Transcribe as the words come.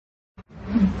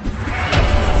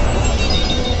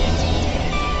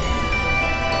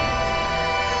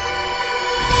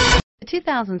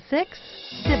2006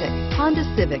 Honda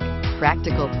Civic.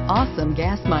 Practical, awesome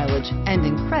gas mileage, and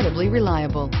incredibly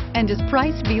reliable, and is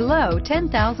priced below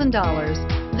 $10,000.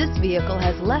 This vehicle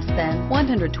has less than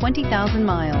 120,000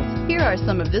 miles. Here are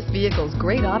some of this vehicle's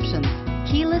great options: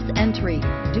 keyless entry,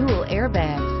 dual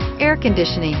airbags, air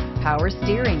conditioning, power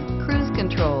steering, cruise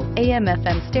control,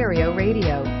 AM/FM stereo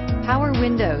radio, power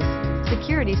windows,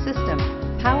 security system,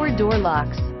 power door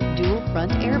locks, dual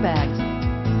front airbags.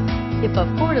 If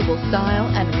affordable style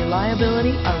and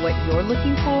reliability are what you're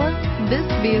looking for, this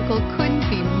vehicle couldn't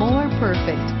be more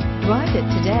perfect. Drive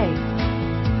it today.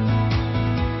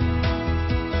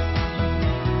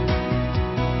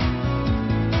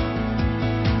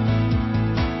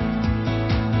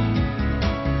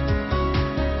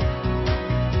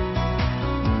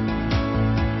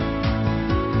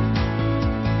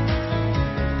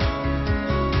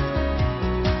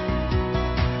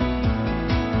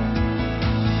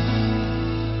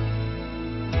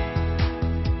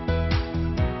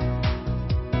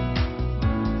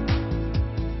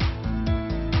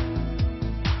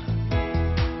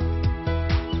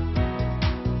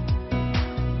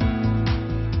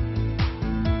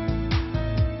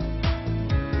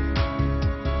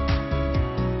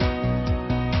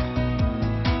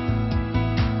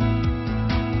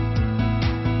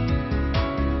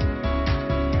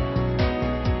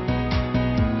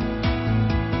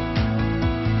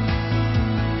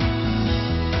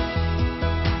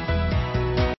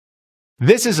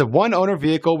 This is a one-owner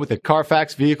vehicle with a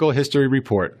Carfax Vehicle History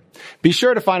Report. Be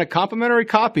sure to find a complimentary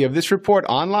copy of this report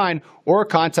online or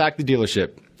contact the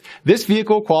dealership. This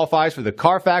vehicle qualifies for the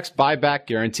Carfax Buyback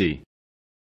Guarantee.